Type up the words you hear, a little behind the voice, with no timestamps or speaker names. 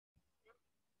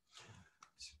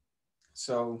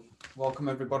So, welcome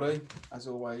everybody. As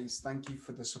always, thank you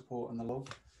for the support and the love.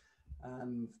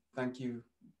 And thank you.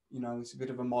 It's a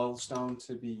bit of a milestone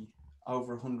to be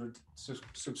over 100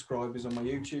 subscribers on my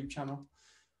YouTube channel.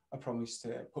 I promise to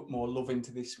put more love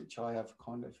into this, which I have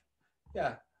kind of,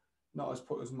 yeah, not as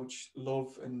put as much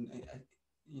love and,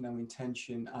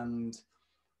 intention and,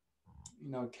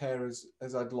 care as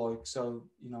I'd like. So,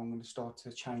 I'm going to start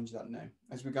to change that now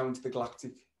as we go into the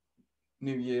galactic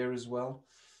new year as well,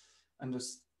 and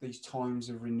just these times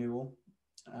of renewal.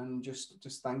 And just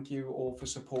thank you all for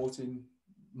supporting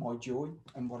my joy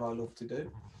and what I love to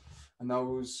do. And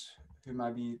those who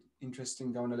may be interested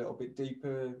in going a little bit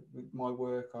deeper with my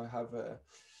work, I have a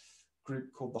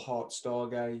group called the Heart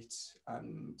Stargate,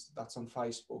 and that's on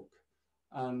Facebook.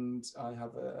 And I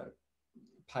have a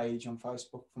page on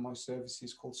Facebook for my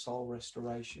services called Soul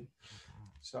Restoration.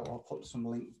 So I'll put some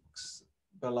links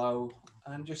below,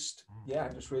 and just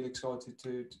really excited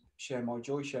to share my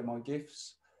joy, share my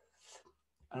gifts,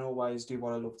 and always do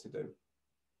what I love to do.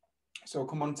 So I'll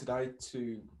come on today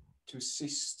to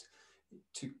assist,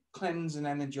 to cleanse and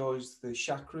energize the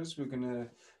chakras. We'll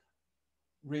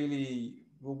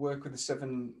work with the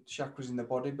 7 chakras in the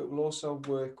body, but we'll also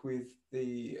work with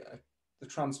the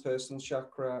transpersonal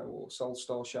chakra or soul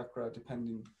star chakra,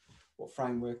 depending what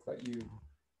framework that you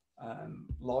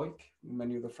like.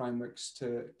 Many other frameworks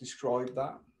to describe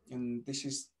that. And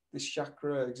this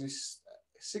chakra exists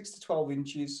 6 to 12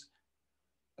 inches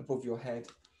above your head,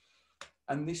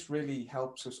 and this really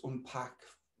helps us unpack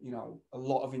a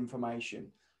lot of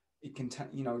information. It can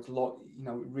it's a lot,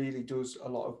 it really does a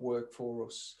lot of work for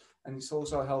us. And it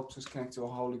also helps us connect to a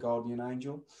holy guardian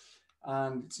angel,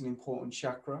 and it's an important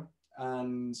chakra.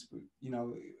 And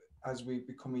as we're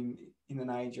becoming in an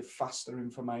age of faster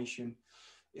information,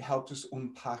 it helps us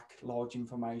unpack large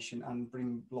information and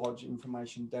bring large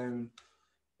information down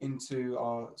into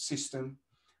our system.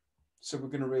 So we're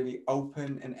going to really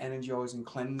open and energize and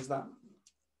cleanse that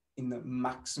in the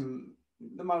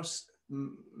most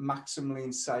maximally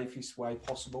and safest way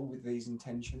possible with these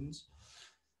intentions.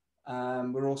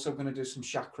 We're also going to do some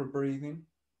chakra breathing,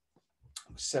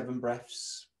 7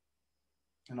 breaths,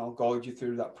 and I'll guide you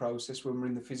through that process. When we're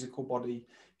in the physical body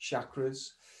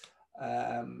chakras,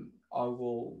 I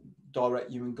will direct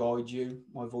you and guide you.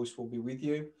 My voice will be with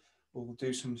you. We'll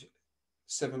do some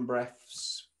 7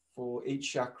 breaths for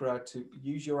each chakra to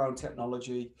use your own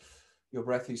technology. Your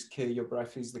breath is key. Your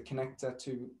breath is the connector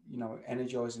to,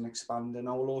 energize and expand. And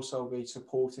I will also be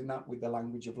supporting that with the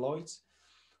language of light,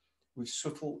 with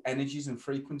subtle energies and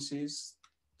frequencies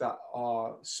that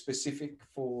are specific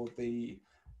for the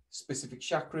specific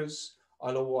chakras.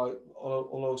 I'll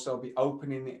also be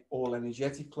opening it all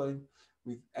energetically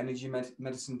with energy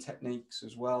medicine techniques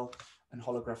as well, and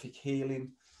holographic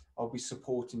healing. I'll be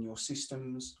supporting your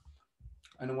systems.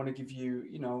 And I want to give you,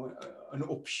 an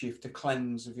upshift, a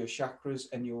cleanse of your chakras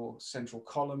and your central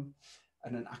column,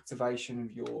 and an activation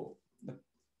of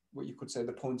what you could say,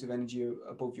 the point of energy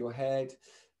above your head,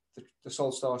 the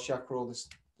soul star chakra, or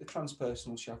the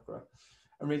transpersonal chakra,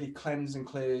 and really cleanse and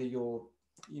clear your,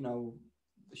 the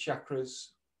chakras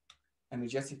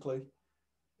energetically,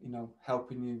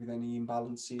 helping you with any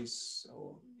imbalances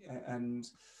and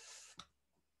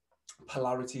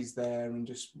polarities there, and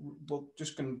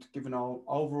just going to give an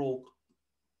overall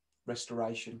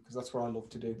restoration, because that's what I love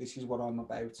to do. This is what I'm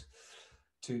about,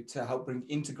 to help bring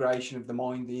integration of the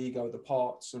mind, the ego, the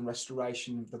parts, and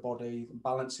restoration of the body,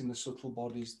 balancing the subtle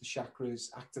bodies, the chakras,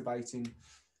 activating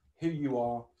who you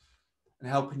are, and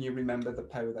helping you remember the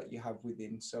power that you have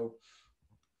within. So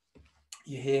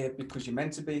you're here because you're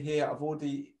meant to be here. I've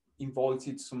already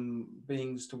invited some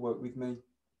beings to work with me.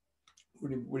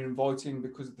 We're inviting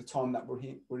because of the time that we're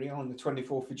here on the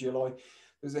 24th of July.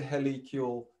 There's a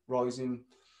heliacal rising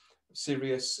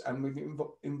Sirius, and we're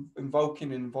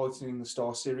invoking and inviting in the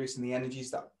star Sirius and the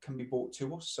energies that can be brought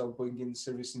to us. So bringing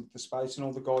Sirius into the space, and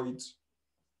all the guides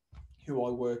who I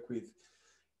work with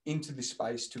into the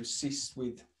space to assist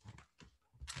with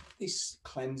this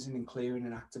cleansing and clearing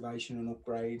and activation and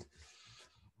upgrade.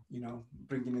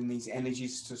 Bringing in these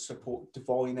energies to support,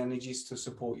 divine energies to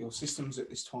support your systems at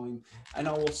this time. And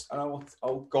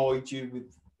I'll guide you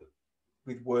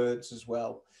with words as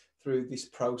well through this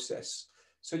process,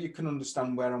 so you can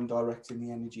understand where I'm directing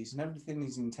the energies. And everything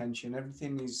is intention.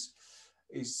 Everything is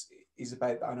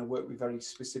about that. And I work with very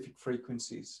specific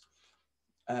frequencies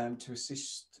to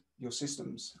assist your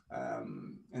systems.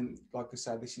 And like I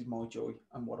said, this is my joy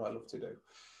and what I love to do.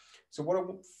 So what I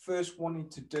first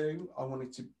wanted to do, I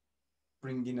wanted to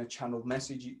bring in a channeled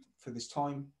message for this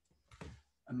time,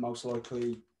 and most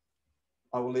likely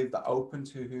I will leave that open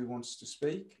to who wants to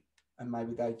speak. and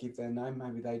maybe they give their name,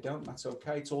 maybe they don't. That's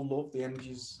okay. It's all love. The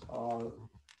energies are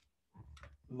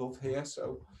love here.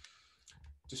 So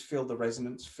just feel the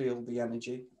resonance, feel the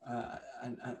energy,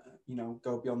 and you know,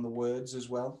 go beyond the words as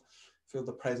well. Feel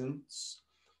the presence,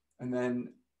 and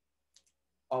then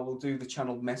I will do the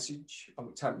channeled message. It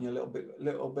will take me a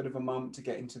little bit of a moment to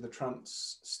get into the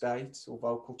trance state or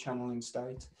vocal channeling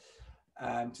state,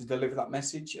 to deliver that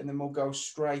message, and then we'll go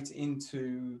straight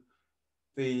into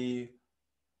the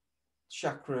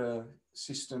chakra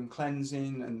system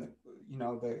cleansing and you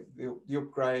know the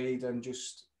upgrade, and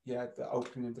just the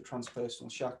opening of the transpersonal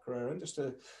chakra, and just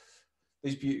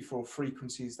these beautiful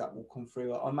frequencies that will come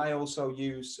through. I may also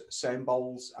use sound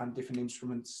bowls and different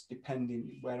instruments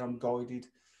depending where I'm guided.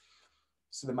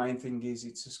 So the main thing is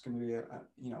it's just going to be a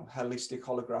you know, holistic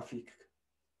holographic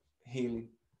healing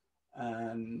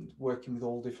and working with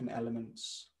all different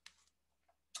elements.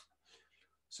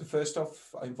 So first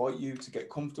off, I invite you to get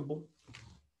comfortable,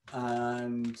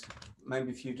 and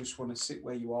maybe if you just want to sit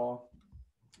where you are,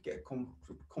 get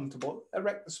comfortable,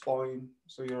 erect the spine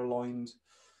so you're aligned,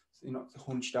 so you're not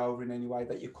hunched over in any way,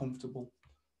 that you're comfortable,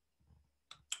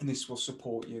 and this will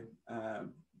support you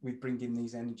with bringing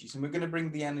these energies. And we're going to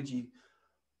bring the energy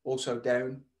also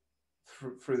down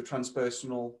through the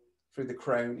transpersonal, through the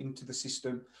crown into the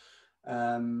system.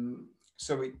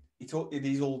 So it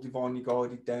is all divinely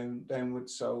guided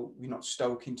downwards, so we're not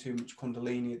stoking too much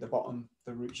kundalini at the bottom,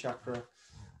 the root chakra,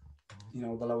 you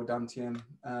know, the lower dantian,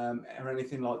 or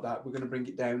anything like that. We're going to bring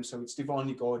it down, so it's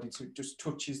divinely guided, so it just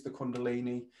touches the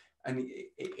kundalini, and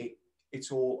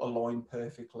it's all aligned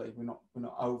perfectly. We're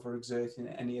not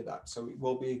overexerting any of that, so it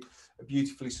will be a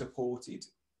beautifully supported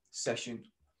session.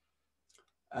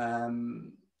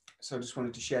 So I just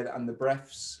wanted to share that, and the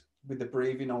breaths, with the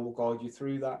breathing, I will guide you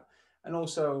through that. And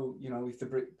also, you know, if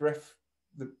the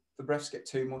breaths get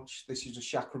too much, this is just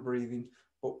chakra breathing,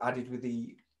 but added with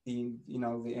the you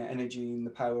know, the energy and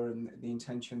the power and the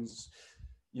intentions.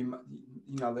 You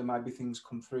know, there might be things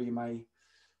come through. You may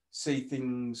see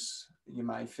things, you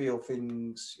may feel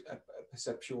things, a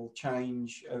perceptual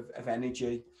change of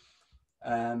energy,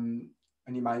 and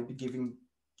you may be giving,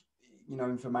 you know,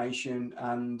 information,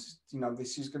 and you know,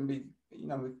 this is going to be, you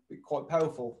know, quite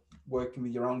powerful working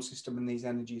with your own system and these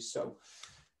energies. So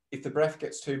if the breath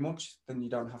gets too much, then you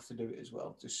don't have to do it as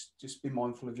well. Just be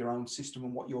mindful of your own system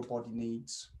and what your body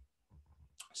needs.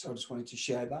 So I just wanted to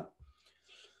share that.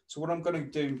 So what I'm going to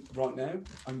do right now,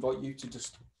 I invite you to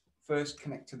just first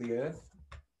connect to the earth,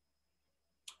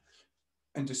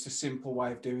 and just a simple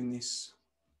way of doing this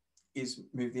is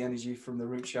move the energy from the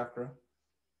root chakra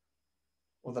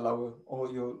or the lower, or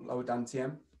your lower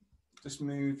dantian. Just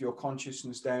move your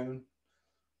consciousness down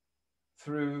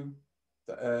through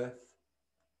the earth,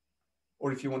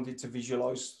 or if you wanted to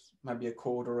visualize maybe a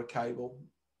cord or a cable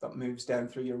that moves down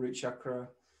through your root chakra,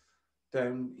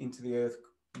 down into the earth,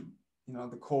 you know,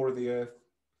 the core of the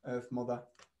earth mother,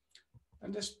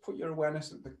 and just put your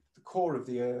awareness at the core of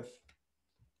the earth,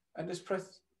 and just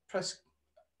press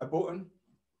a button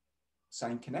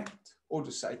saying connect, or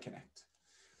just say connect.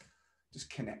 Just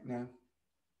connect now.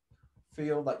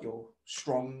 Feel that you're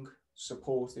strong,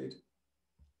 supported,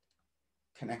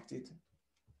 connected,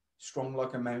 strong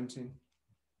like a mountain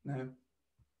now.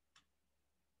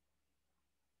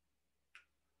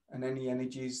 And any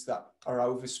energies that are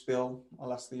overspill,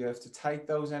 I'll ask the earth to take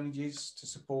those energies to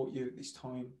support you at this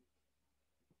time.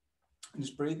 And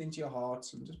just breathe into your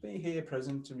hearts and just be here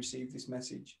present to receive this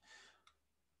message.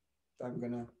 I'm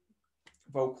going to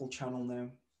vocal channel now.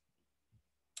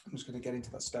 I'm just going to get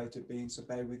into that state of being, so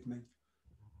bear with me.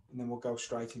 And then we'll go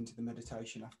straight into the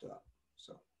meditation after that.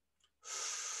 So.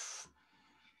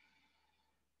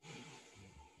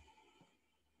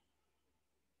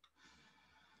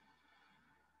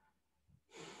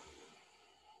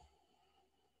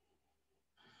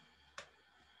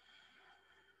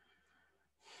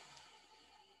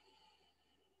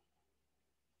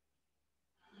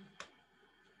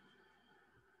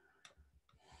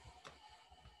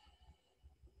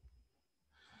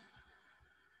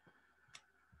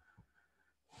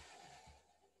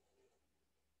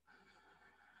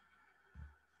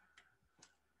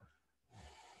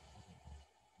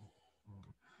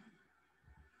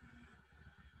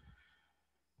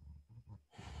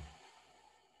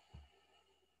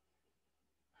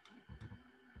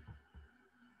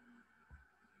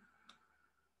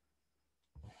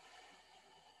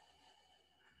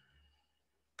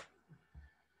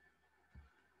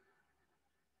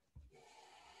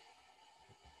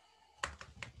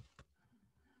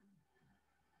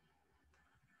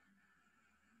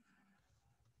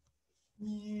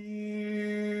 Yeah.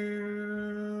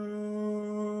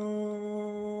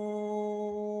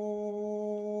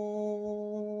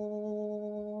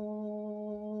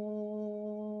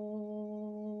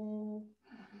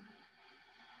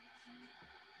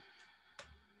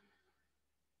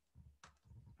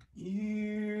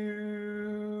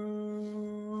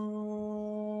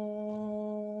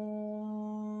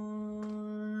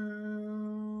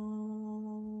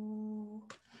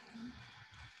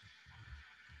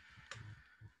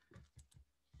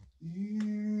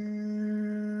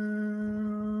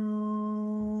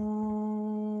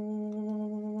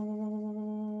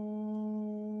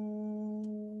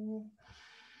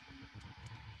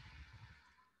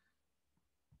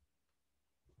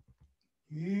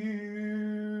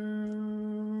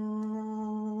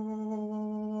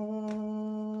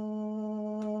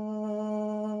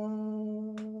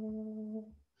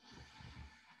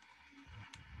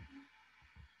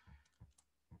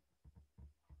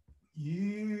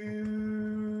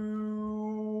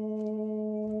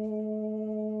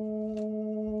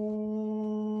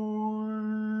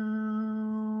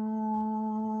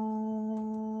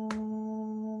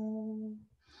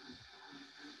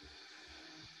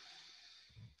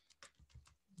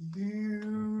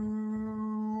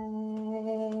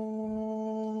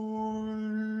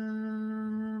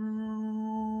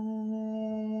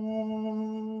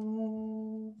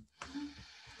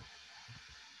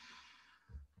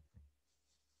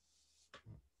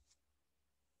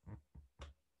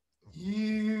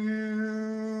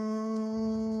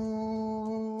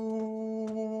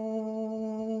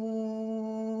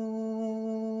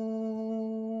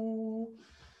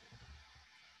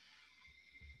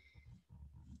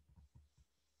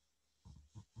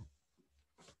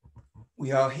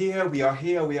 We are here, we are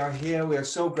here, we are here. We are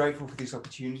so grateful for this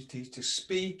opportunity to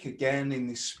speak again in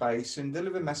this space and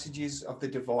deliver messages of the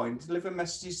divine, deliver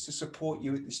messages to support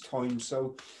you at this time.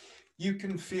 So you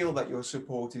can feel that you're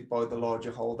supported by the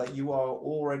larger whole, that you are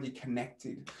already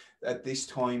connected at this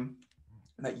time,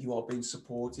 that you are being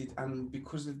supported. And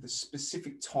because of the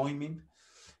specific timing,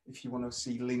 if you want to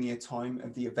see linear time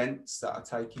of the events that are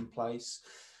taking place,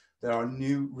 there are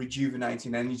new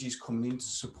rejuvenating energies coming in to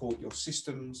support your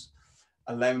systems,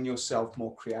 allowing yourself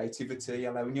more creativity,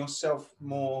 allowing yourself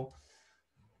more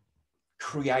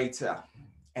creator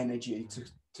energy to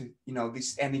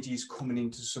this energy is coming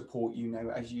in to support you now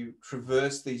as you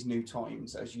traverse these new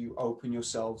times, as you open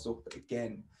yourselves up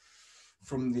again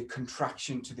from the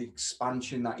contraction to the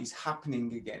expansion that is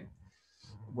happening again.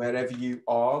 Wherever you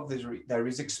are, there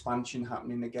is expansion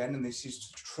happening again, and this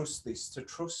is to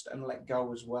trust and let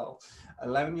go as well,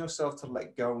 allowing yourself to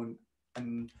let go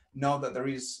and know that there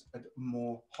is a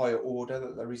more higher order,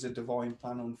 that there is a divine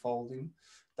plan unfolding,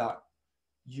 that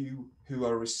you who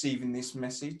are receiving this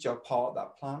message are part of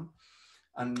that plan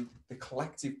and the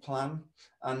collective plan,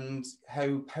 and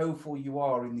how powerful you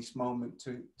are in this moment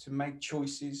to make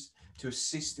choices, to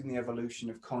assist in the evolution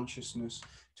of consciousness,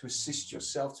 to assist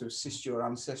yourself, to assist your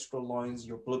ancestral lines,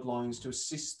 your bloodlines, to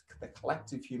assist the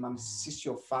collective humanity, assist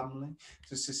your family,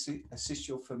 to assist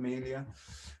your familia.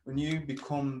 When you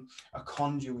become a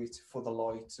conduit for the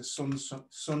light, a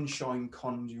sunshine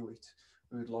conduit,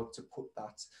 we would like to put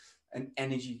that, an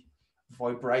energy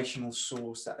vibrational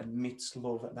source that emits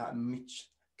love, that emits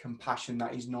compassion,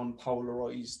 that is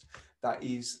non-polarized, that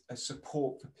is a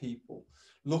support for people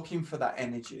looking for that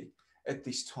energy. At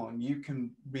this time, you can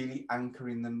really anchor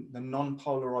in the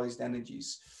non-polarized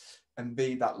energies and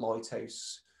be that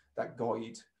lighthouse, that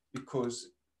guide, because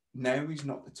now is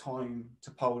not the time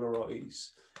to polarize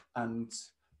and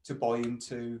to buy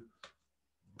into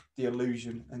the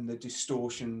illusion and the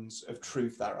distortions of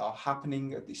truth that are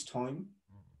happening at this time.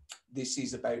 This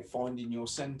is about finding your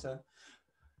center,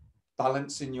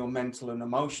 balancing your mental and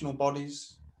emotional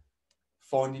bodies,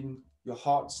 finding your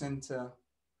heart center,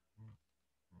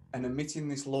 and emitting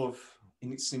this love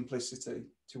in its simplicity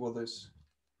to others,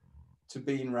 to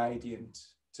being radiant,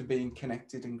 to being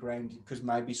connected and grounded, because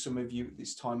maybe some of you at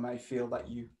this time may feel that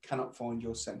you cannot find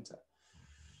your center.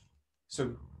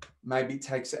 So maybe it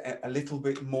takes a little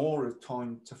bit more of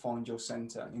time to find your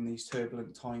center in these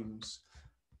turbulent times,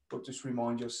 but just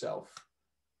remind yourself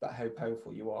that how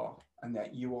powerful you are and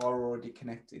that you are already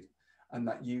connected and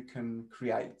that you can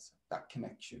create that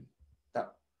connection,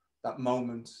 that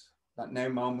moment, that now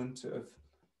moment of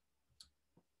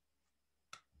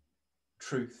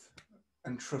truth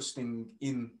and trusting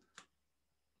in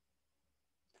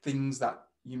things that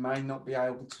you may not be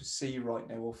able to see right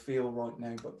now or feel right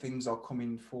now, but things are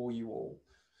coming for you all.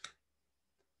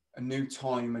 A new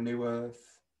time, a new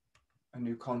earth, a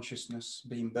new consciousness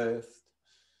being birthed.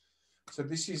 So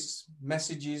this is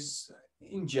messages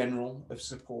in general of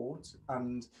support,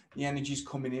 and the energies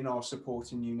coming in are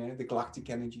supporting you now, the galactic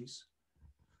energies.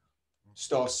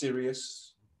 Star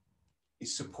Sirius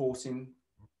is supporting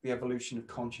the evolution of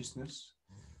consciousness.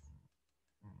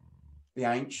 The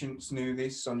ancients knew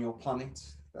this on your planet,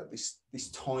 that this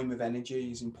time of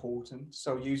energy is important.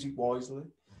 So use it wisely.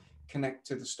 Connect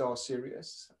to the star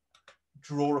Sirius.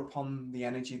 Draw upon the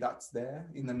energy that's there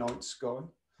in the night sky.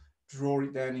 Draw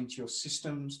it down into your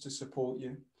systems to support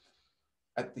you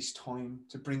at this time,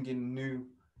 to bring in new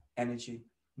energy,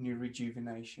 new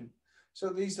rejuvenation. So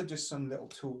these are just some little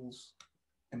tools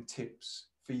and tips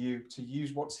for you to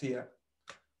use what's here.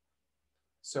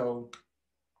 So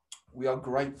we are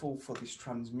grateful for this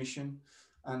transmission,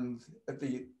 and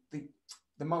the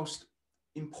most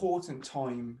important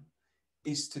time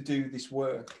is to do this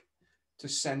work, to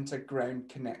center, ground,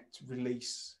 connect,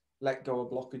 release, let go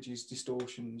of blockages,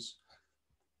 distortions,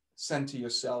 center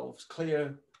yourselves,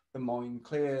 clear the mind,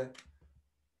 clear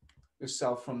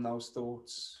yourself from those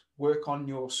thoughts, work on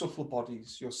your subtle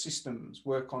bodies, your systems,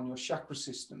 work on your chakra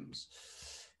systems,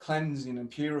 cleansing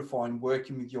and purifying,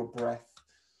 working with your breath,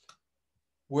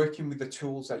 working with the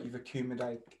tools that you've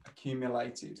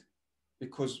accumulated,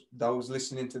 because those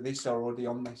listening to this are already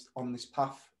on this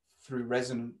path through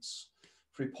resonance,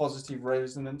 through positive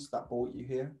resonance that brought you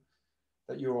here,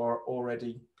 that you are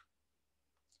already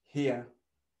here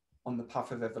on the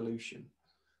path of evolution.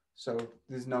 So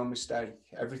there's no mistake.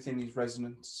 Everything is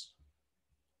resonance,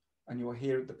 and you're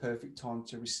here at the perfect time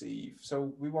to receive.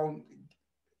 So we won't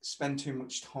spend too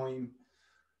much time,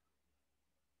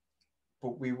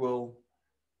 but we will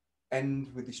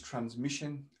end with this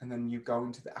transmission, and then you go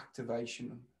into the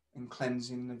activation and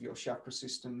cleansing of your chakra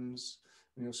systems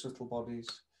and your subtle bodies.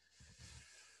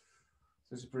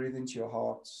 Just breathe into your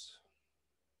hearts.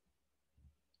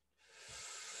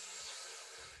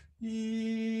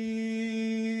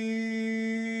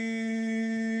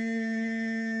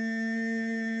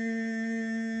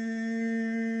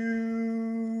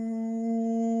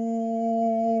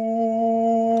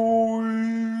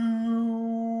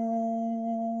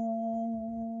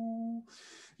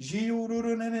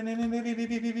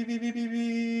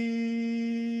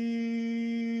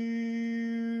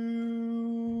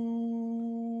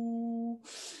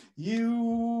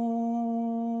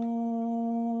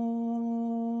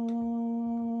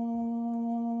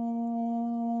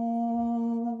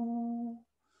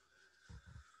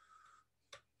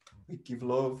 We give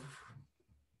love.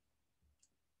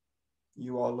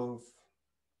 You are love.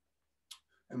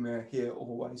 And we're here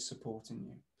always supporting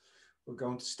you. We're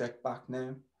going to step back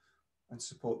now and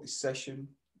support this session,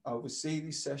 oversee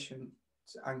this session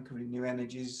to anchor in new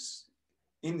energies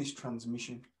in this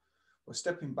transmission. We're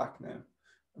stepping back now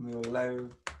and we'll allow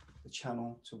the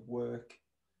channel to work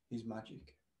his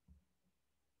magic.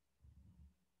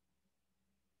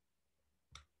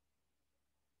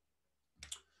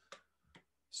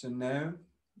 So now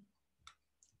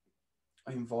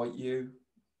I invite you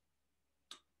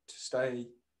to stay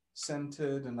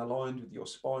centered and aligned with your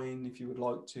spine. If you would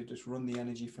like to, just run the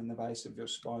energy from the base of your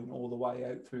spine all the way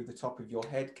out through the top of your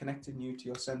head, connecting you to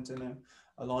your center now,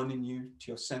 aligning you to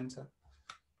your center.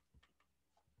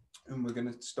 And we're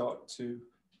going to start to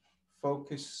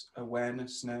focus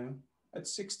awareness now at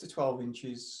 6 to 12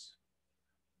 inches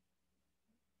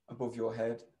above your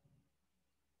head.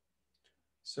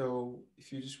 So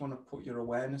if you just want to put your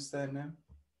awareness there now,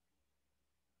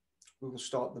 we will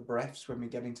start the breaths when we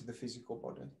get into the physical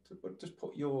body. But just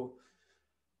put your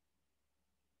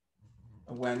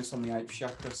awareness on the 8th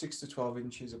chakra, 6 to 12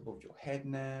 inches above your head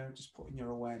now. Just putting your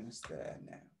awareness there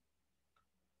now.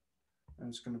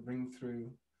 I'm just going to bring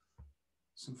through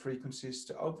some frequencies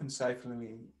to open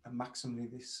safely and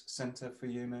maximally this center for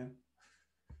you now.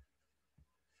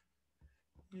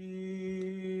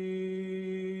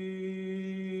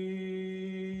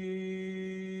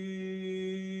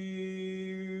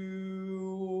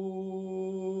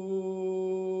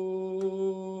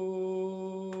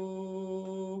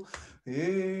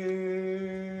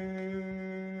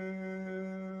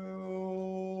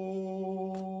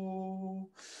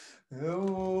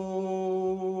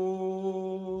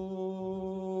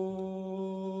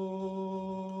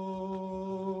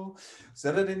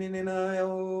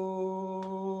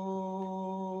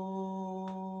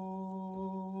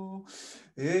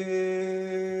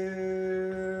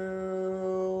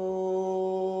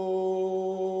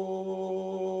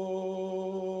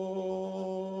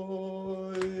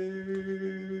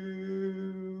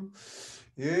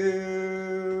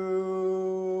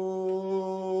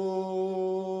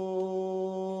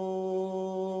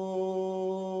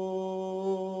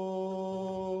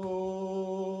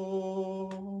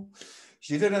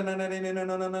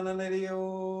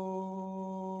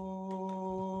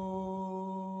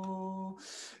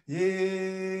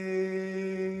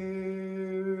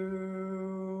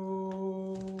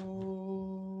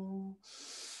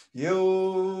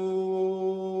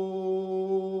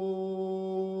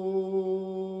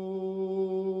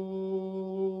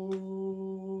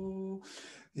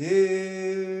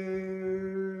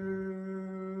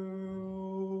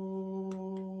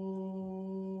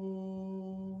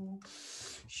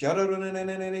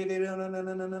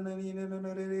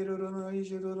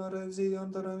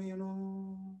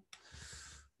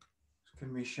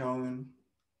 Can be shown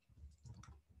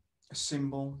a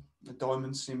symbol, a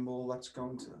diamond symbol that's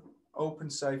going to open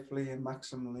safely and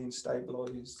maximally and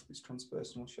stabilize this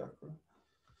transpersonal chakra.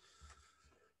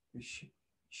 You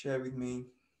share with me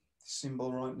the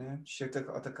symbol right now.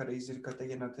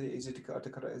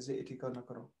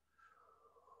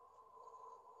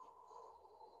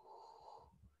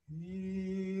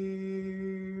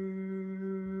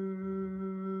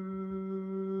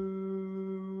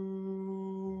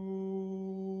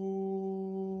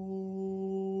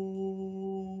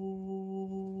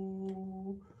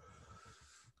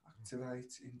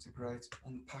 Activate, integrate,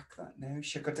 unpack that now.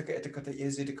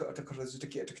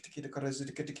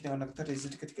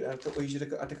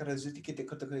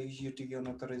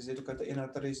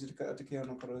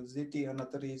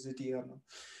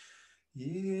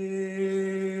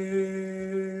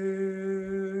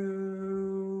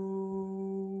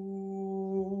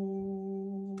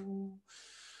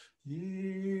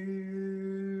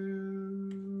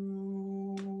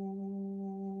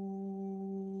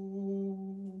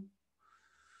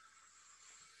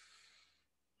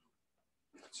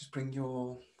 Just bring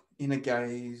your inner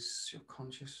gaze, your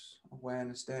conscious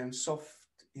awareness down, soft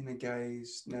inner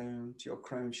gaze now to your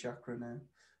crown chakra now.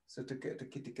 So to get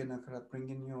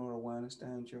bringing your awareness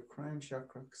down to your crown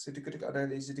chakra. So to put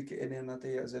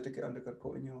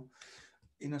in your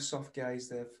inner soft gaze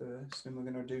there first. Then we're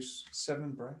going to do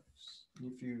 7 breaths.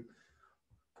 And if you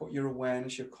put your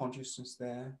awareness, your consciousness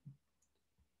there,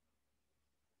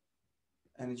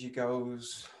 energy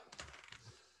goes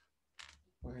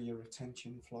where your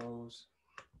attention flows.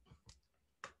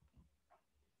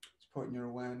 Just putting your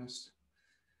awareness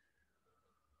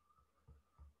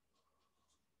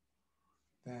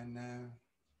there now.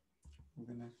 We're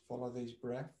going to follow these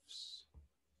breaths.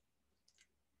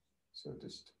 So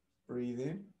just breathe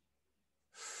in,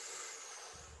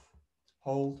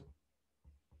 hold,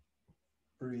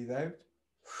 breathe out,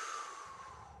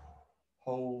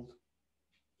 hold,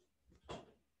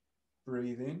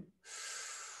 breathe in,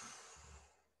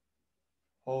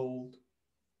 hold,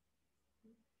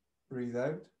 breathe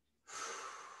out,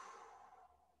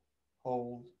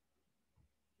 hold,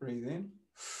 breathe in,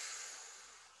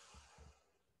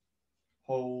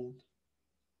 hold,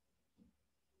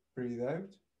 breathe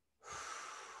out,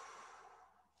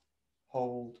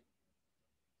 hold,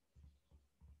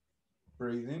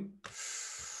 breathe in,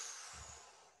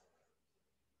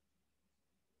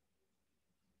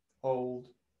 hold,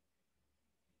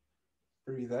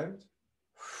 breathe out,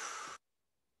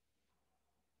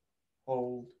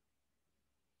 hold,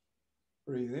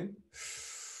 breathe in,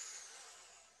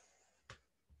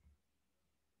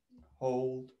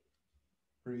 hold,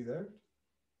 breathe out,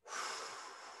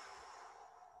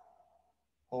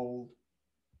 hold,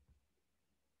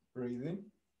 breathe in,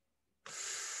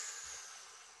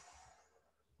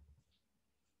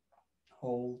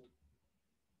 hold,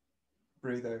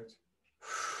 breathe out,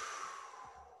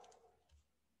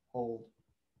 hold.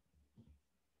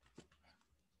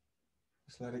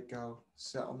 Just let it go,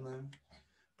 settle now.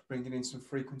 Bringing in some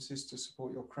frequencies to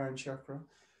support your crown chakra.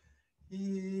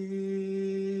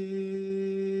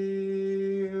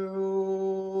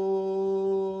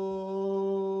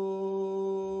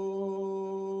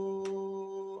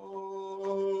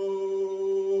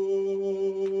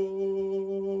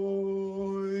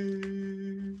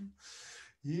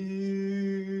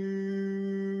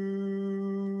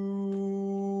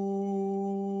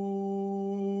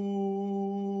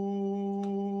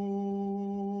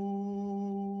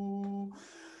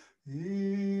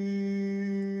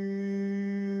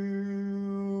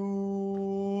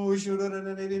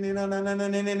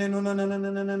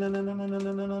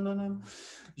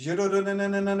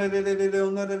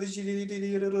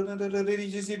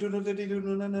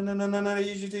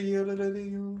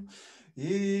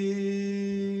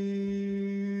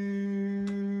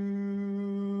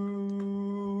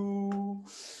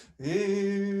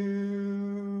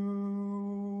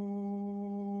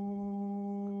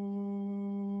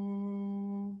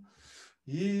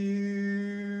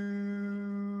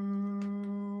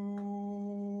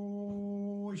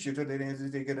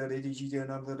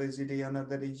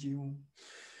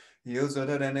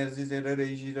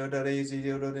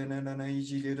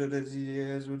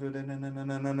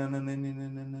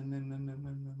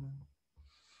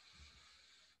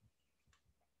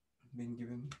 Been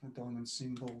given a diamond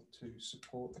symbol to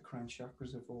support the crown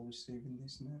chakras of all receiving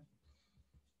this now.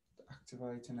 To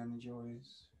activate and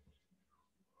energize.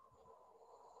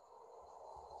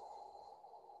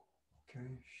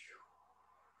 Okay.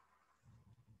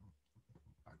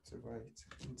 Activate,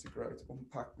 integrate,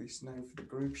 unpack this now for the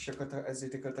group. Shakata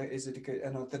azidikata izidika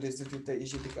anotadizidita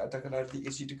izidikatakadi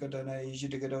izidikadana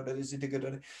izidikadana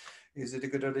izidikadana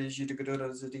izidikadana izidikadana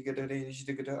izidikadana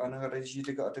izidikadana anagara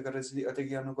izidikadana atagana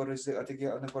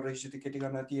anagara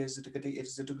izidikadana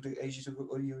izidikadana.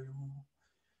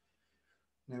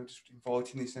 Now just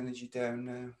inviting this energy down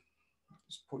now.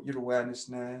 Just put your awareness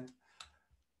now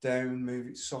down, move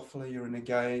it softly, your inner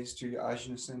gaze to your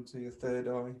ajna center, your third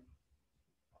eye.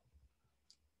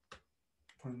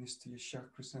 Putting this to your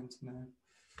chakra center now,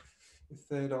 your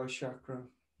third eye chakra.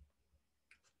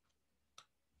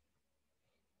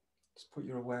 Just put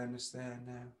your awareness there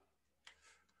now.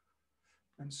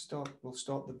 And we'll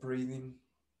start the breathing.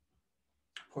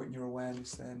 Putting your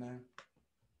awareness there now,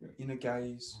 your inner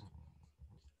gaze.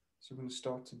 So we're going to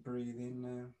start to breathe in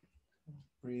now.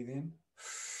 Breathe in.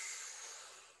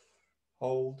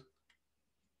 Hold.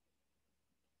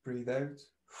 Breathe out.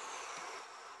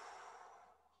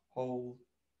 Hold.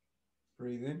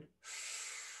 Breathe in.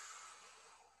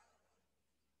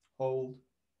 Hold.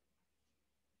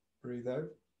 Breathe out.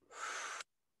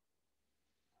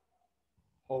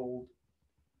 Hold.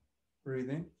 Breathe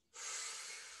in.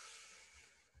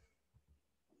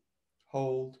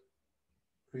 Hold.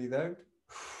 Breathe out.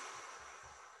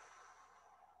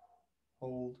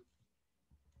 hold,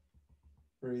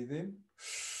 breathe in,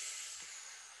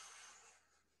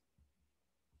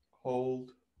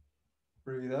 hold,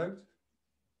 breathe out,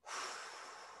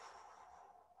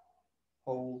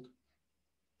 hold,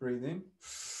 breathe in,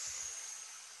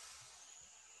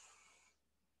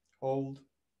 hold,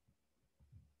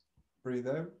 breathe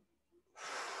out,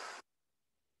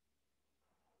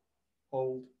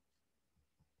 hold,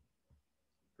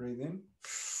 breathe in,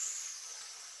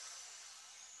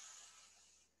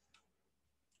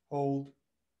 hold,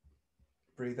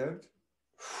 breathe out,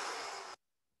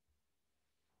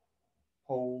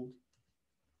 hold,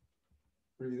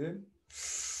 breathe in,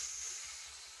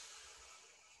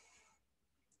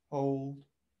 hold,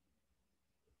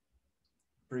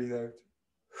 breathe out,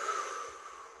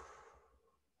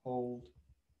 hold,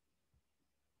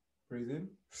 breathe in,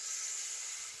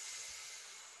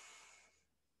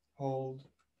 hold,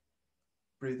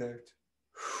 breathe out,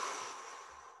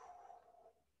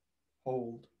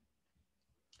 hold.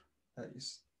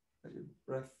 Let your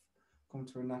breath come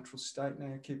to a natural state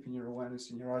now, keeping your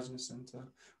awareness in your erogenous center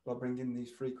while bringing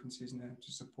these frequencies now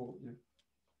to support you.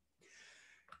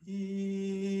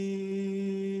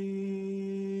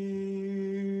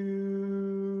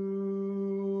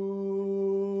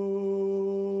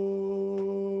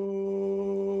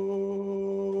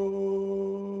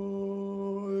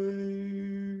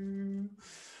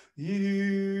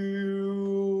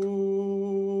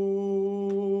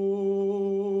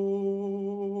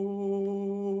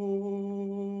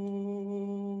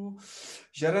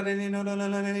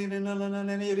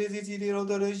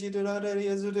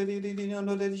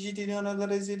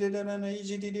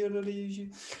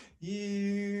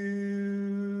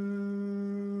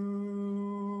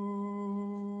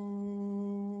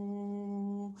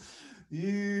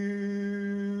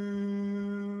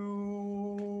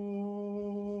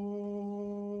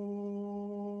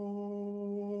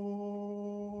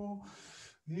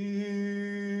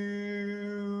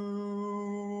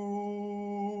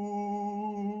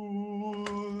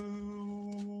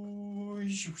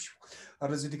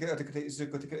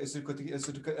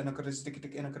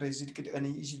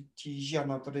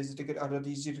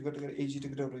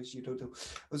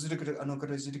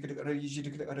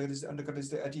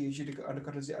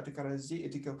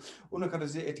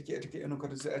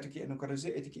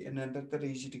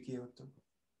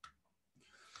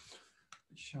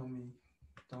 Show me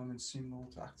diamond symbol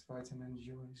to activate and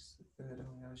energize the third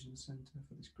eye center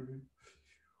for this group.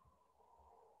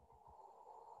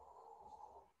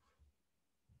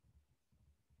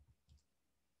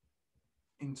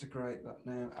 Integrate that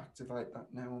now, activate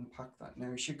that now, unpack that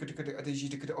now.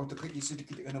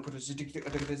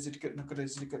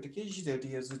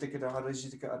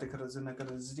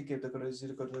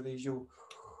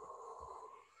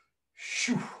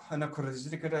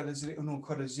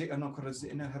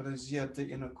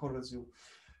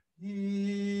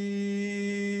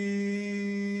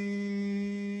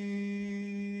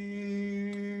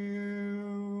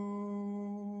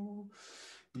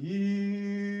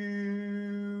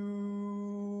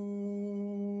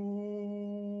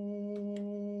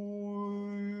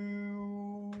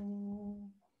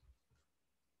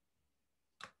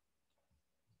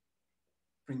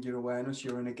 Bring your awareness,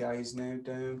 your inner gaze now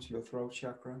down to your throat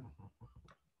chakra.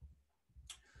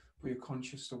 Put your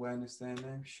conscious awareness there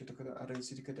now.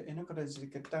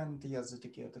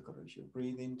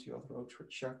 Breathe into your throat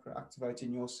chakra,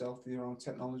 activating yourself with your own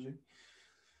technology.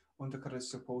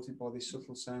 Supported by these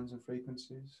subtle sounds and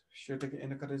frequencies. We're going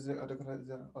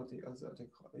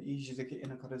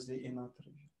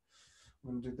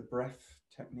to do the breath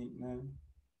technique now.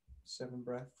 7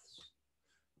 breaths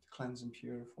to cleanse and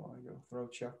purify your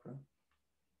throat chakra.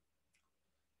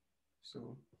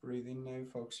 So breathe in now,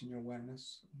 focusing your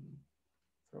awareness on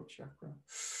throat chakra.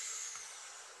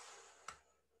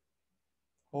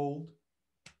 Hold.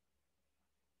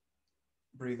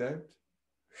 Breathe out.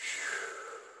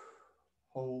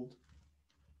 Hold.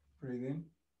 Breathe in.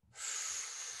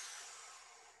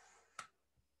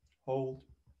 Hold.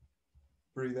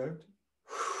 Breathe out.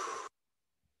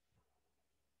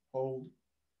 Hold.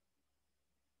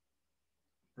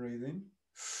 Breathe in.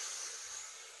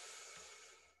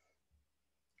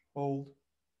 Hold.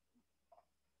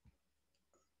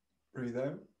 Breathe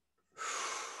out.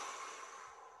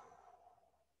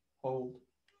 Hold.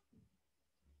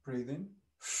 Breathe in.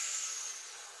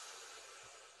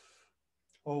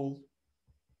 Hold.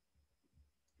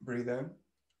 Breathe out.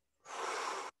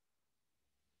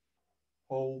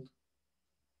 Hold.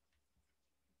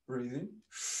 Breathe in.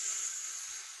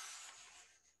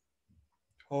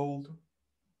 Hold.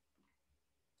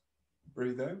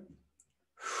 Breathe out.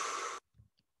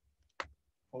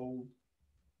 Hold.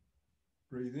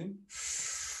 Breathe in.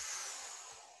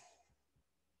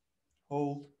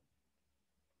 Hold.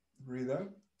 Breathe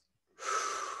out.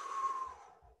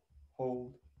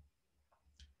 Hold.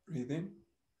 Breathe in.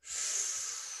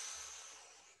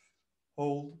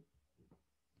 Hold.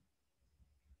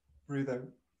 Breathe out.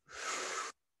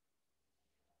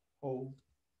 Hold.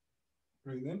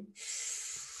 Breathe in.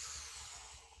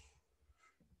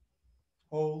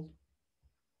 Hold.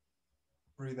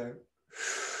 Breathe out.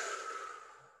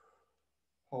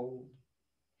 Hold.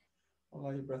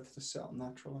 Allow your breath to settle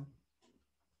naturally.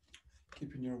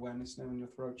 Keeping your awareness now in your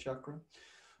throat chakra.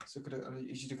 So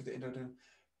as you look at the inner.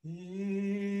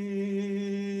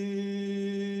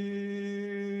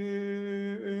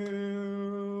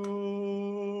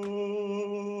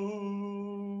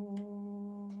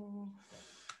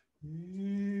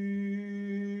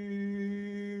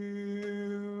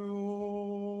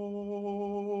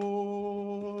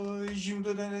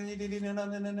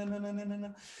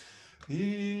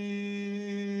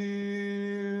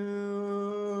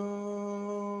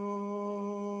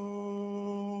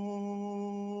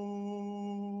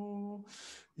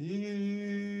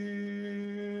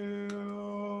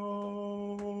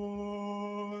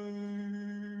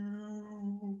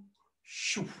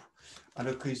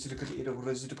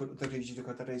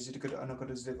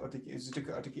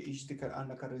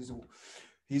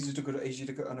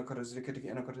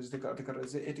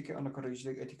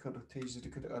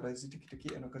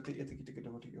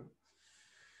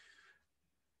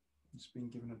 It's been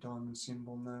given a diamond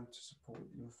symbol now to support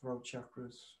your throat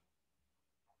chakras.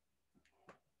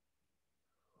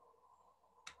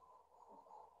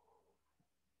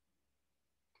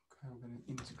 Okay, we're going to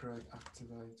integrate,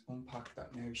 activate, unpack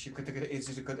that now.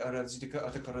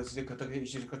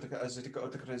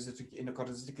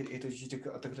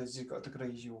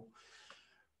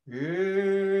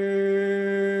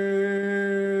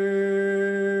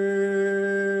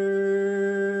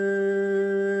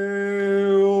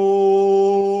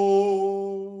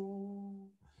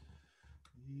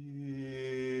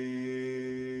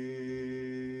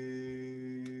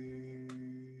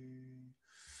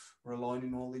 We're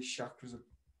aligning all these chakras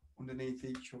underneath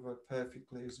each other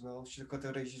perfectly as well.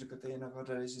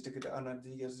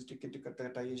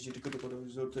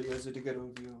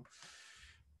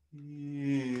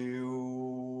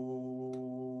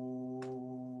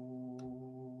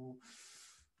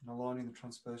 And aligning the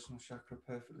transpersonal chakra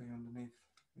perfectly underneath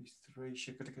these three.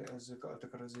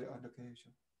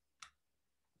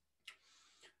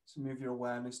 So move your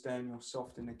awareness down your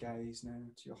soft inner gaze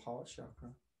now to your heart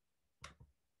chakra.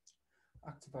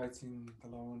 Activating the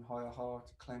lower and higher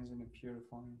heart, cleansing and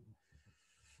purifying.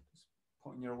 Just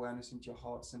putting your awareness into your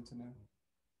heart center now.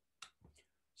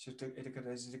 So we're going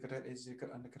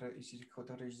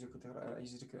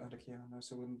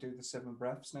to do the 7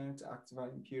 breaths now to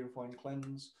activate and purify and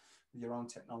cleanse with your own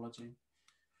technology,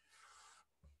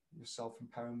 your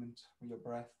self-empowerment with your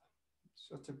breath.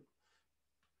 So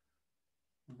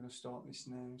I'm going to start this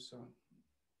now. So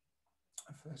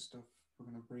first off, we're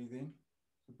going to breathe in.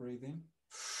 So breathe in.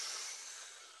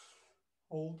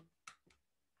 Hold.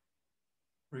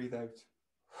 Breathe out.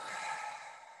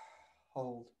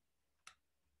 Hold.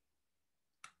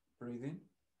 Breathe in.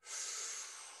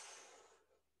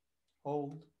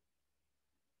 Hold.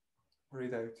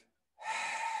 Breathe out.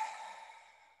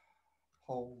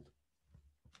 Hold.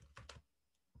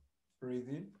 Breathe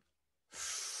in.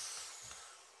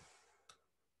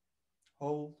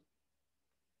 Hold.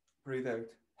 Breathe out.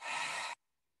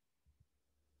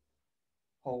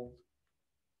 Hold.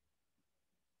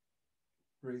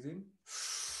 Breathe in.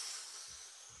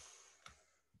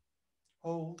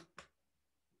 Hold.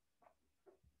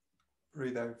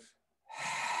 Breathe out.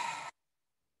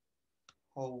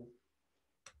 Hold.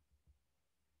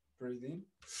 Breathe in.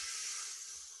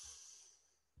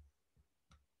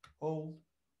 Hold.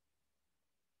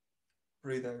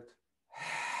 Breathe out.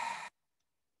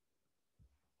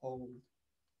 Hold.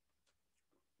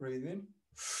 Breathe in.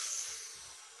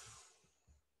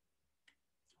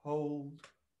 Hold.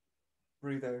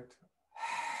 Breathe out.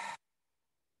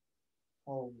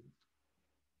 Hold.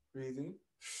 Breathe in.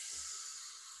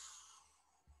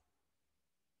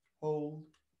 Hold.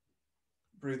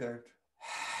 Breathe out.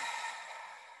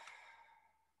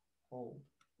 Hold.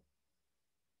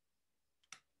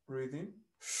 Breathe in.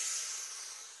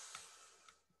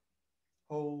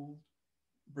 Hold.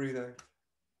 Breathe out.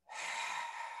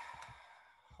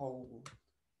 Hold.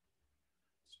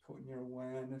 Just putting your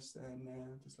awareness there now,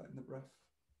 just letting the breath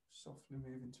softly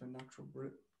move into a natural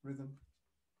rhythm.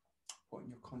 Putting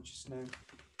your conscious now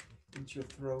into your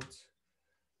throat,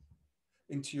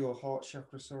 into your heart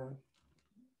chakra, sorry.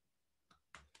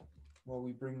 while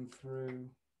we bring through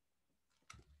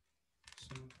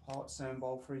some heart sound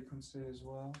bowl frequency as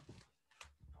well.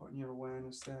 Putting your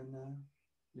awareness there now.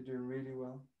 You're doing really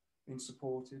well, being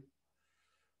supported.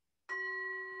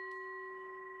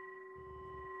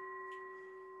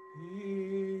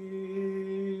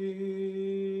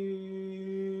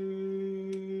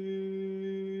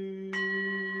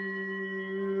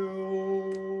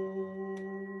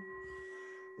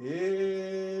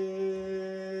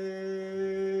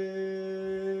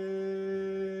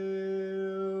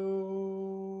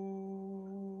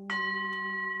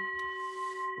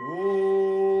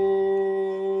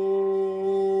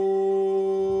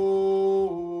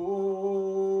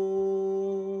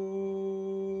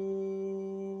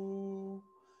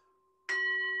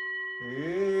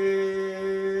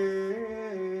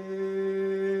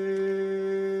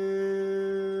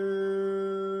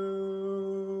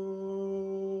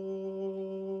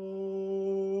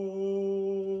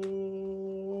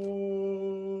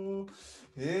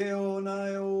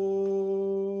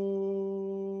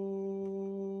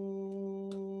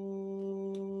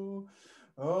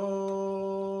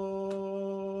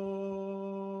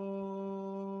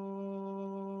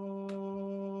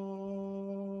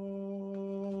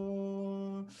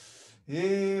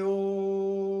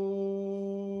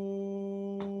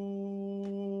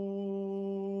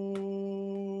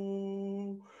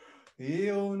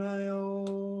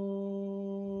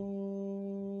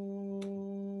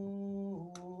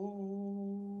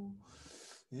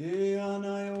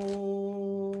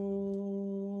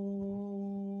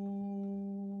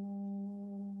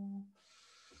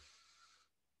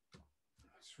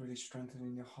 It's really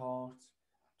strengthening your heart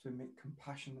to emit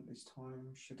compassion at this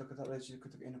time. To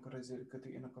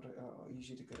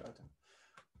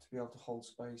be able to hold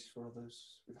space for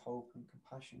others with hope and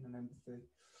compassion and empathy.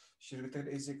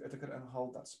 And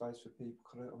hold that space for people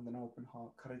with an open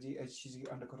heart.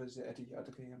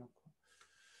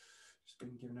 Just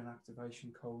been given an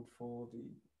activation code for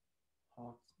the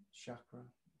heart chakra.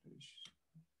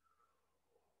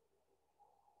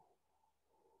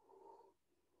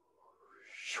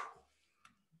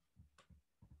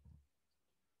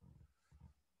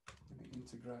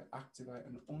 Integrate, activate,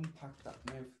 and unpack that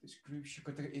now for this group.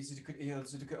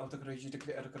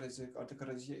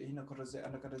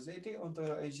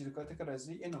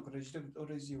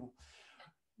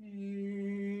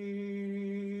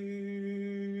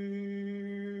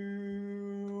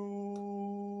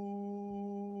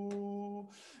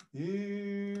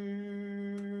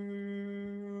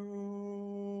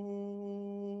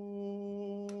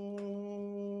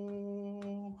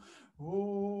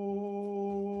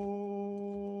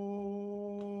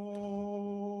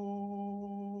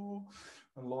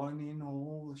 Aligning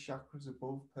all the chakras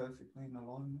above perfectly in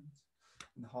alignment,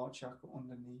 and the heart chakra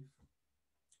underneath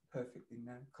perfectly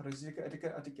now.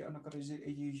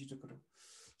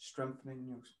 Strengthening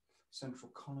your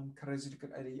central column.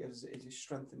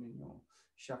 Strengthening your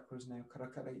chakras now.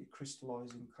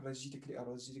 Crystallizing.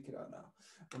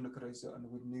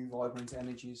 And with new vibrant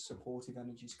energies, supportive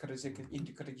energies. For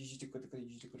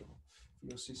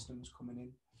your systems coming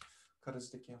in.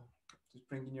 Just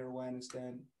bringing your awareness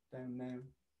down now.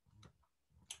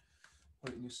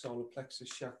 Put it in your solar plexus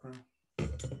chakra.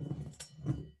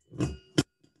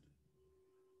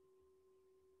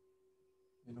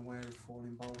 Being aware of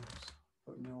falling bowls.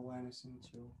 Putting your awareness into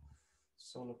your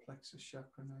solar plexus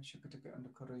chakra now.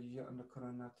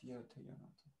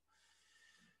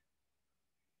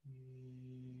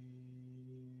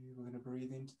 We're going to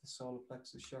breathe into the solar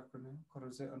plexus chakra now.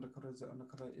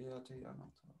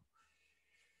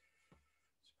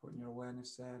 Just putting your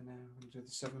awareness there now. We're going to do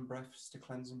the 7 breaths to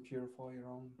cleanse and purify your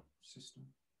own system.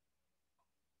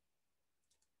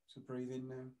 So breathe in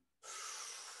now.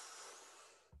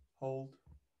 Hold.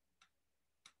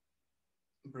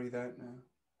 Breathe out now.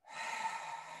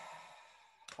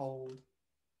 Hold.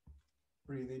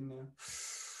 Breathe in now.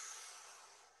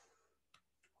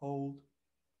 Hold.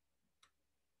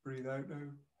 Breathe out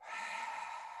now.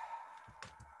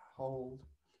 Hold.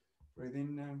 Breathe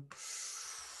in now.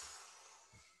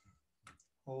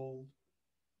 Hold.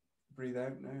 Breathe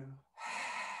out now.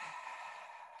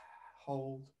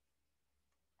 Hold.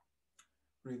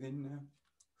 Breathe in now.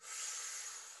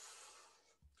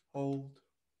 Hold.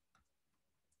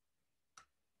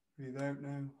 Breathe out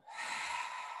now.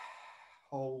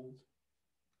 Hold.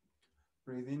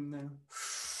 Breathe in now.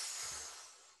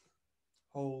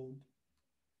 Hold.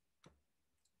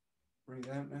 Breathe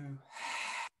out now.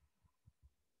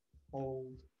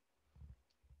 Hold.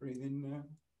 Breathe in now.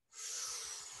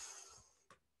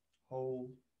 Hold.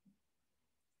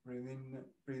 Breathe in.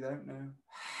 Breathe out now.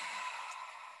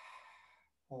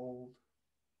 Hold.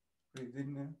 Breathe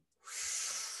in now.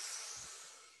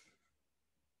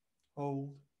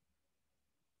 Hold.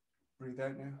 Breathe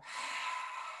out now.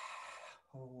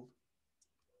 Hold.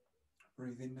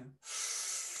 Breathe in now.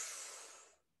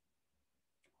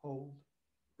 Hold.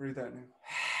 Breathe out now.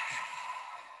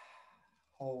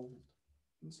 Hold.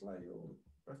 And just allow your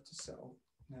breath to settle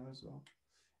now as well.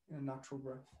 In a natural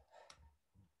breath.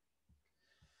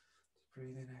 Just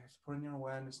breathe in out. Putting your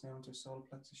awareness now into solar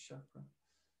plexus chakra.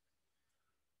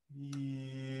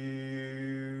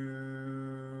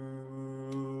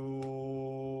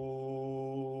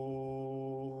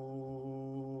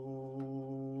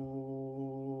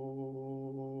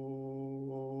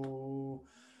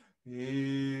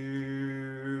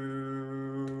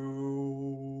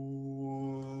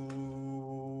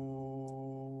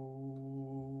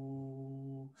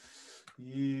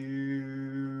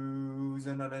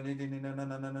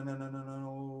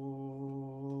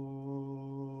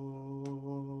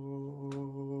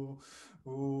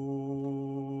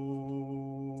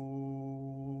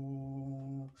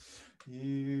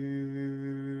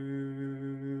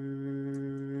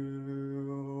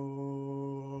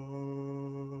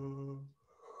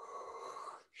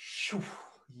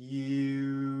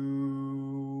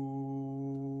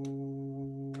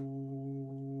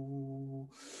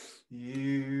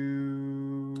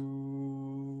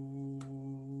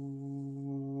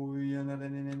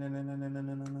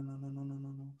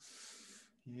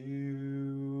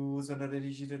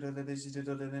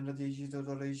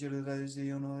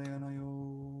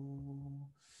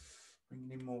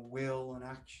 Bringing in more will and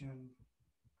action,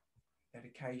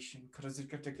 dedication.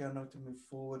 To move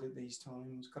forward at these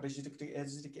times. As you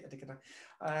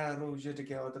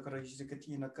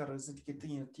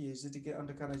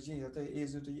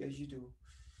do,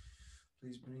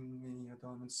 please bring me a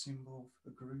diamond symbol for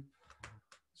the group,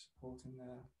 supporting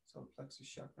their solar plexus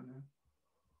chakra now.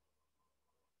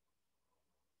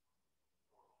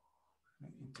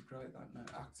 Integrate that now,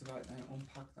 activate that,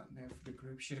 unpack that now for the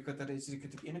group.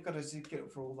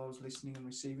 For all those listening and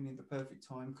receiving in the perfect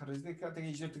time.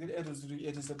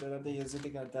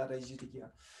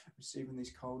 Receiving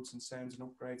these codes and sounds and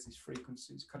upgrades, these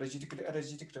frequencies.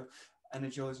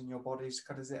 Energizing your bodies,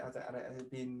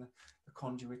 being the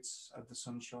conduits of the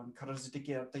sunshine.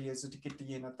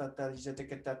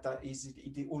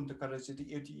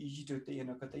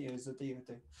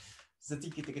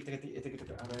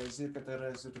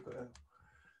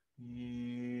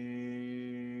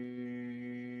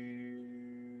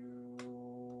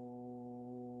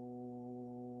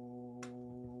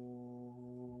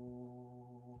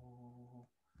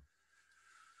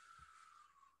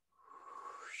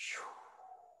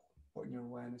 Putting your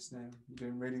awareness now. You're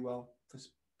doing really well for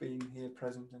being here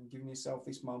present and giving yourself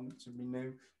this moment to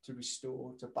renew, to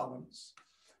restore, to balance,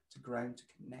 to ground, to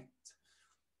connect.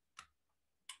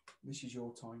 This is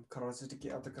your time.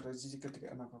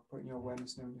 Putting your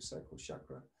awareness now in your sacral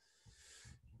chakra.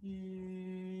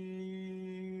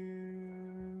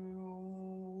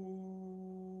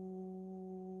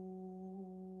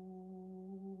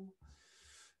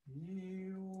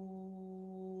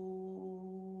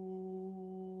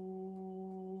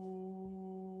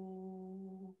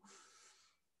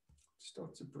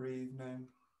 Start to breathe now. I'm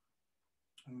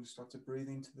going to start to breathe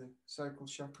into the sacral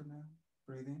chakra now.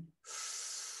 Breathe in.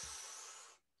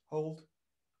 Hold.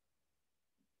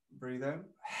 Breathe out.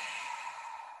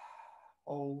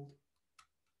 Hold.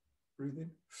 Breathe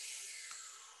in.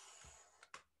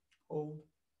 Hold.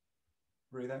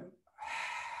 Breathe out.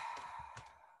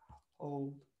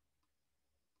 Hold.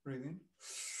 Breathe in.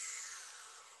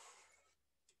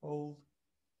 Hold.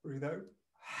 Breathe out.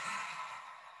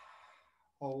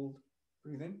 Hold.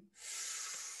 Breathe in.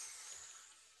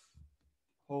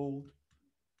 Hold.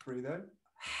 Breathe out.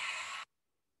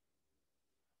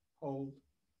 Hold.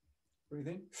 Breathe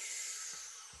in.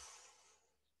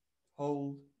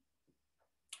 Hold.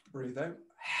 Breathe out.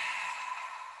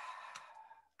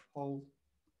 Hold.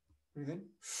 Breathe in.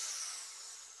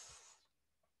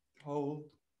 Hold.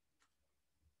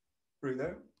 Breathe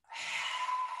out.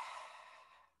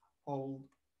 Hold.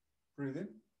 Breathe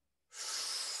in.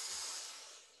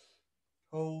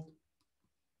 Hold.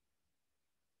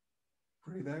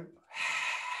 Breathe out.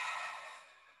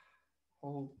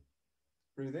 Hold.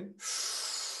 Breathe in.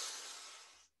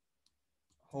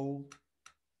 Hold.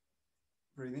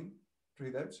 Breathe in.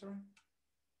 Breathe out, sorry.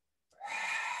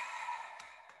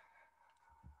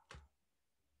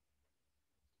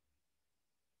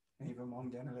 Even I'm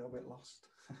getting a little bit lost.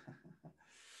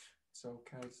 It's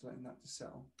okay, it's letting that to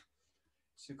settle.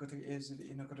 So you've got to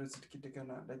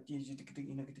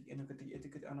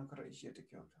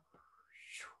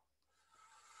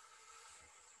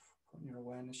putting your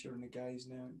awareness, you're in the gaze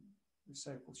now, the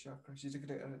sacral chakra. She's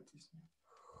looking at this.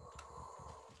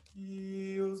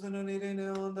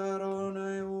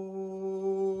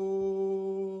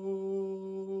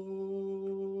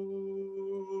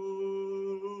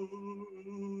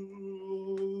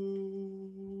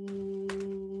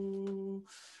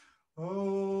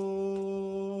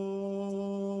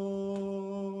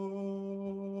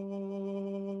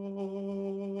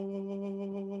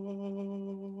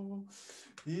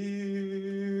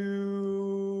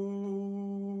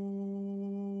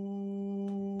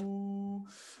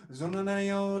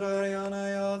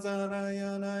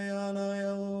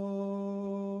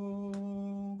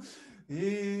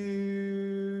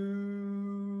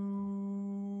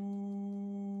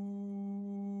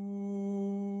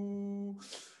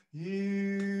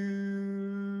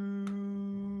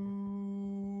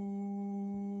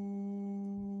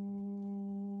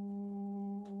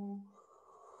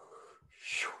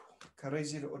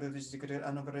 Karazir orası dikkat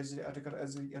anakarajir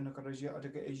adakarazir anakarajir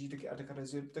adakajir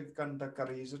adakarazir tekanda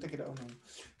karizir tekada onu.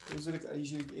 Özürlük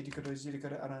ajir edikarazir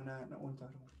kara arana na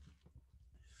ontaru.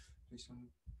 Some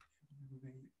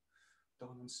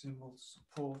diamond symbols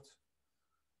support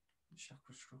the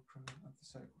chakra structure of the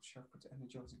sacral chakra to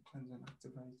energize and cleanse and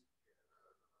activate.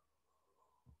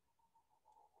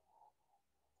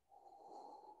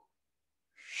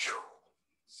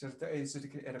 Serta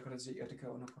ezir edakarazir adaka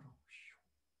onakaru.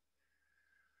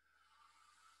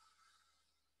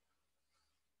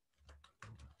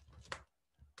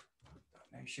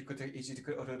 Shikota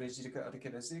Ejika or Rejika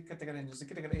Adikada Zikata and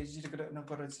Zikata Ejika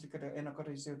Nakara Zikata and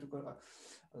Nakara Zikata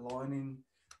aligning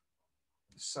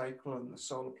the sacral and the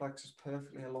solar plexus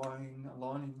perfectly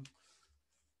aligning,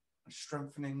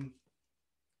 strengthening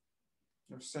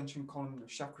your ascension column, your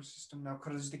chakra system. Now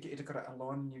Karazika Edikara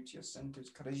aligning you to your centers.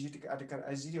 Karajika Adikara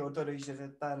Azio Dorejata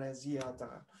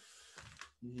Taraziata.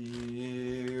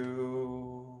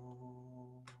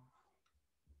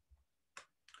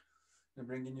 You're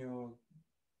bringing your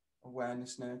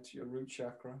awareness now to your root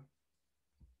chakra.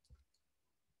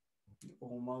 You're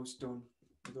almost done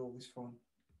with all this fun,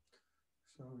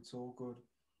 so it's all good.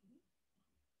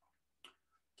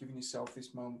 Giving yourself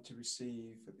this moment to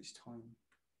receive at this time.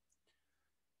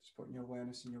 Just putting your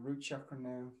awareness in your root chakra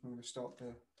now. We're going to start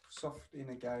the soft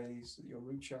inner gaze at your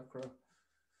root chakra,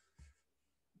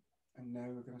 and now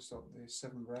we're going to start the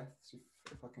 7 breaths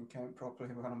if I can count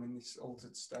properly when I'm in this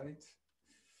altered state.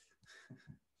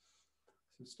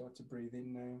 So start to breathe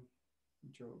in now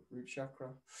with your root chakra.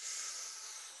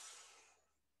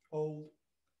 Hold.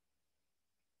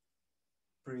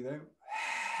 Breathe out.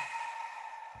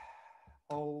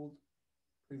 Hold.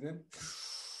 Breathe in.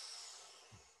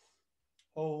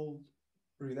 Hold.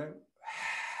 Breathe out.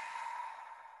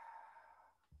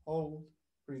 Hold.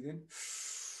 Breathe in.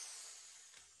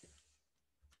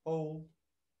 Hold.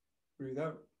 Breathe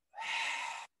out.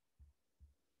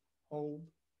 Hold.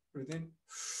 Breathe in.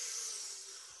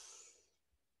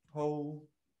 Hold.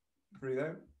 Breathe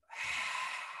out.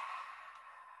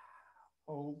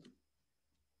 Hold.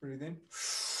 Breathe in.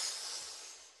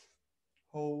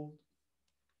 Hold.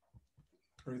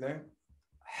 Breathe out.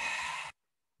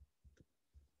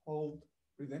 Hold.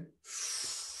 Breathe in.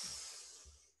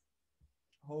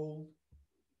 Hold.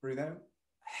 Breathe out.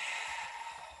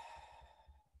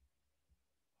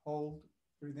 Hold.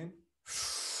 Breathe in.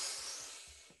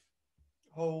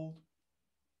 Hold.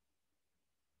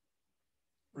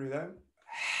 Breathe out.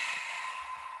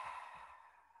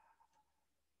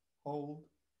 Hold.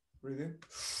 Breathe in.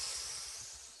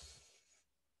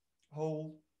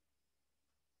 Hold.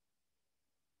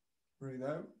 Breathe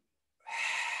out.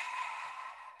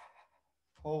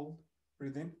 Hold.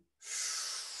 Breathe in.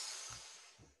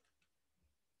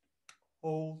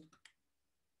 Hold.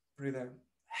 Breathe out.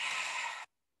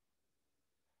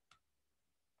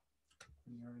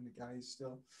 When you're in the gaze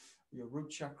still, your root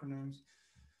chakra names.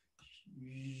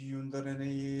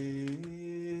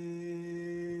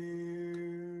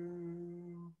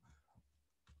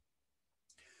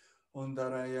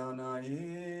 Ondarayanaye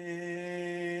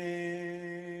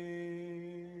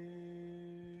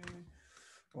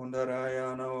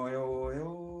Ondarayanayo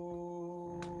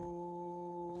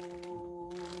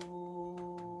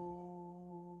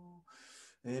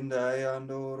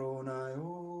Indayandoronayo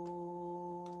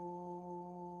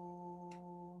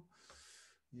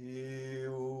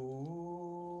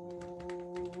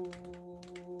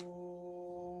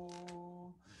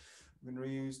I'm going to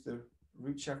reuse the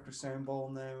root chakra sound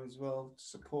bowl now as well to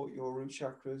support your root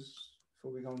chakras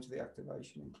before we go into the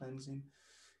activation and cleansing.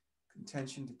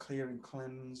 Intention to clear and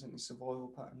cleanse any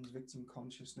survival patterns, victim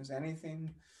consciousness,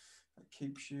 anything that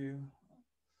keeps you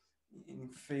in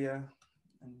fear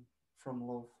and from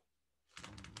love.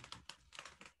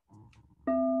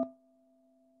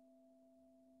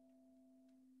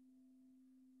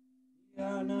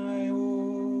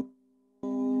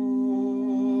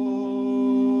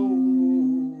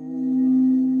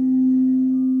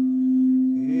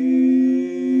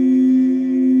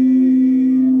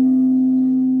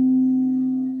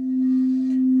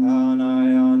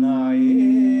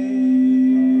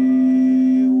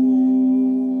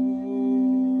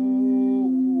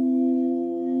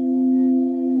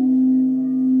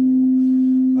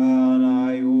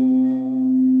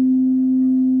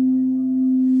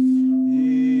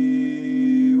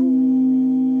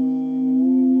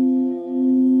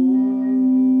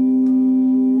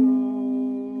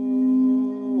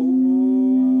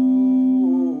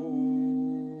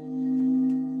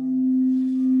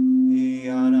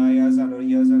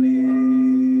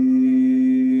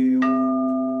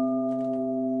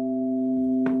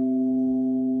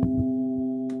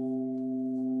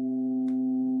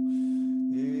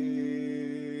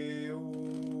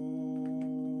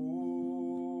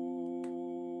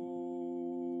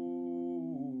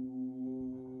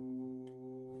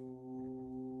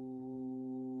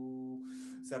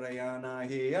 Sarayana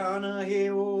Heyana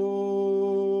Heo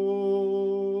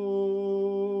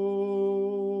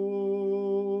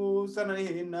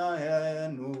Sanahina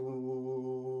Henu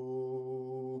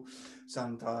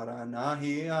Santarana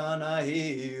Heyana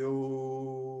Heo.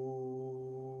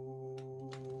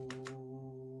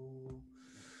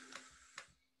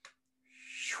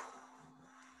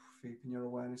 Deepen your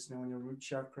awareness now on your root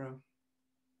chakra.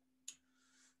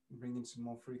 Bring in some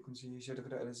more frequency.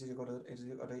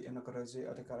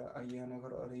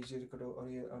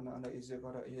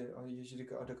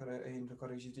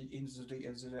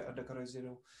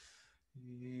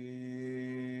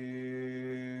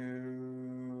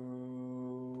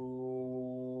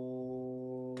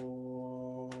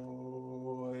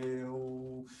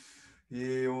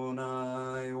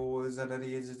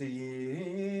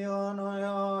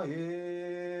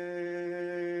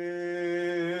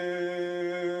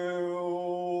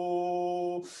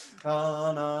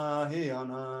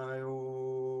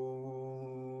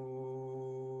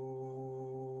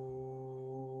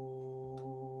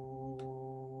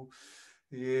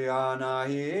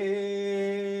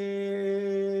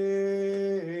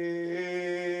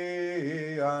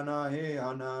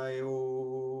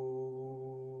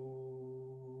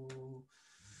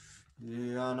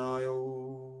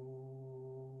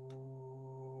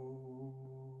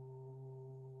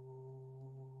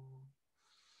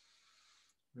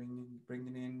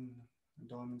 Bringing in the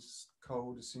diamond's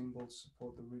code, a symbol to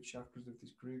support the root chakras of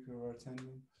this group who are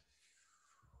attending.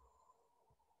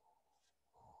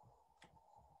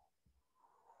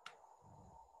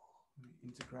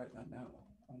 Integrate that now,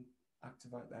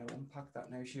 activate that, unpack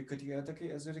that now.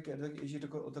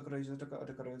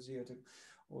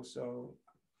 Also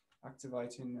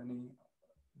activating any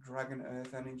dragon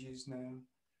earth energies now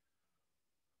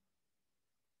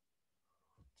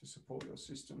to support your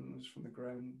systems from the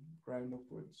ground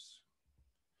upwards.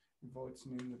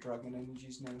 Inviting in the dragon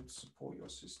energies now to support your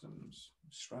systems,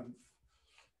 strength,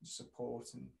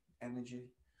 support and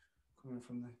energy coming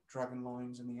from the dragon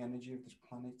lines and the energy of this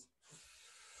planet.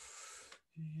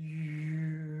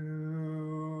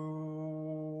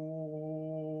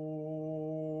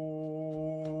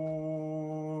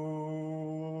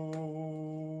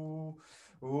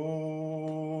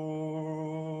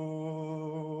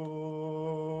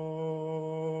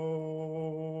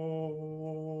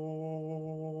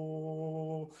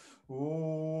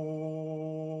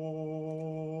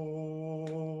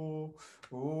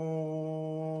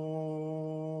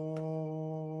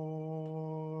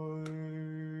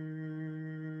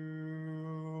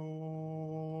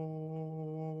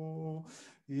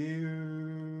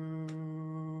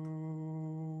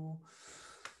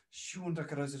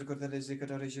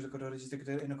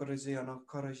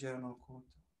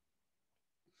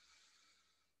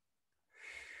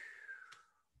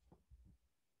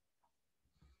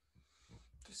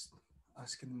 Just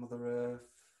asking Mother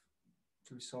Earth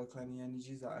to recycle any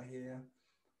energies that are here,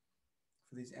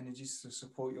 for these energies to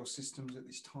support your systems at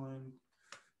this time,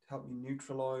 to help you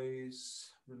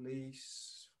neutralize,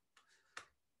 release,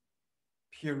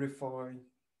 purify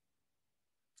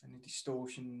any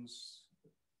distortions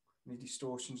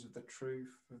of the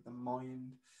truth, of the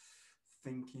mind,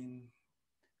 thinking,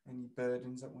 any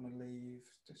burdens that want to leave,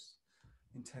 just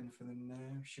intend for them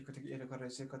now. As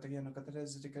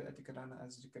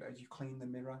you clean the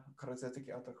mirror,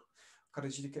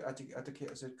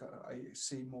 I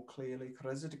see more clearly.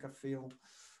 Feel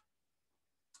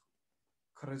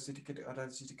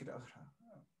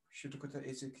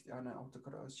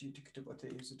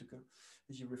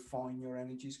as you refine your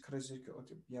energies,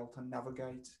 be able to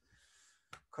navigate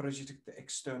the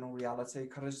external reality,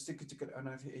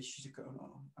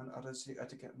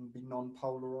 and be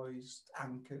non-polarized,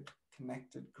 anchored,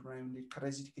 connected, grounded, to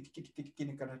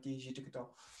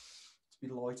be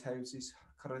lighthouses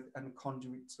and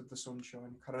conduits of the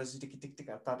sunshine.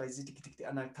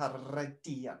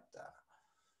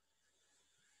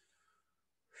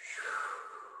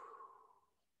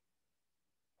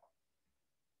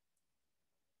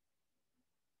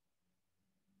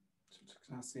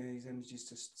 So ask these energies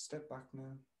to step back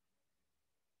now.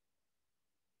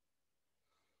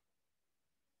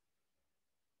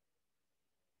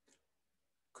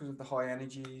 Because of the high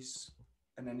energies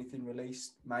and anything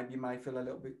released, maybe you may feel a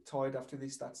little bit tired after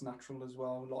this. That's natural as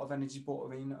well. A lot of energy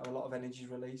brought in, a lot of energy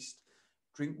released.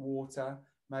 Drink water,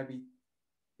 maybe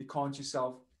be kind to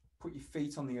yourself, put your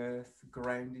feet on the earth,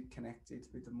 grounded, connected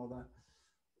with the mother.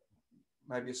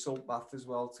 Maybe a salt bath as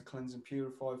well to cleanse and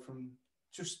purify from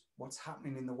just what's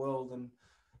happening in the world, and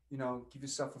give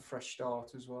yourself a fresh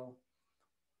start as well.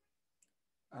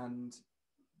 And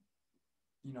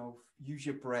use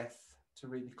your breath to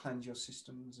really cleanse your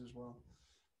systems as well.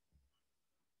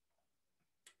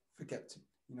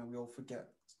 We all forget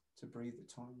to breathe at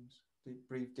times.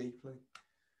 Breathe deeply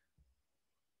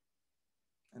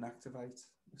and activate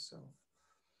yourself.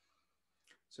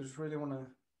 So just really want to,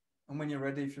 and when you're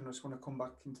ready, if you just want to come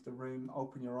back into the room,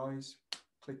 open your eyes,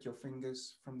 click your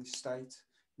fingers from this state.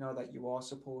 Know that you are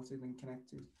supported and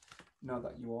connected. Know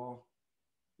that you are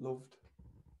loved.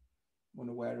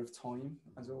 Unaware of time,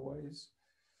 as always,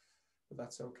 but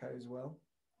that's okay as well.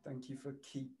 Thank you for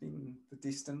keeping the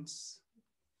distance.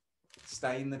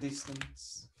 Stay in the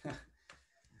distance.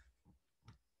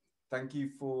 Thank you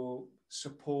for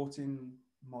supporting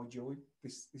my joy.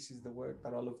 This is the work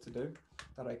that I love to do,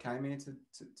 that I came here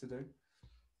to do.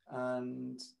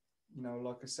 And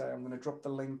like I say, I'm going to drop the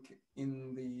link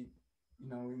in the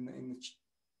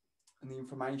in the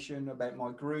information about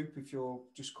my group. If you're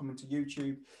just coming to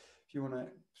YouTube, if you want to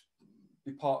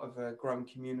be part of a growing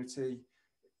community,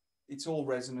 it's all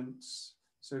resonance.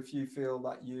 So if you feel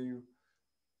that you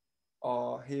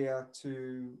are here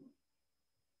to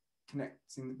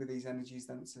connect with these energies,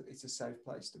 then it's a safe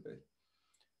place to be.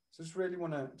 So just really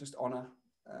want to just honor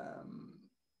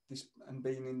this and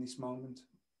being in this moment,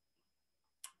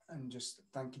 and just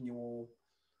thanking you all.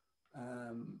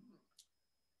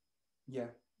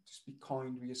 Just be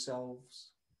kind with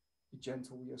yourselves, be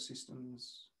gentle with your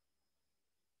systems,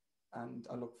 and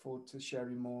I look forward to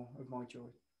sharing more of my joy.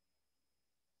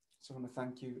 So I want to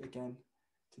thank you again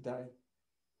today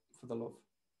for the love.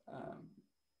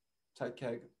 Take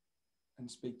care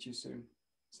and speak to you soon.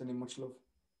 Sending much love.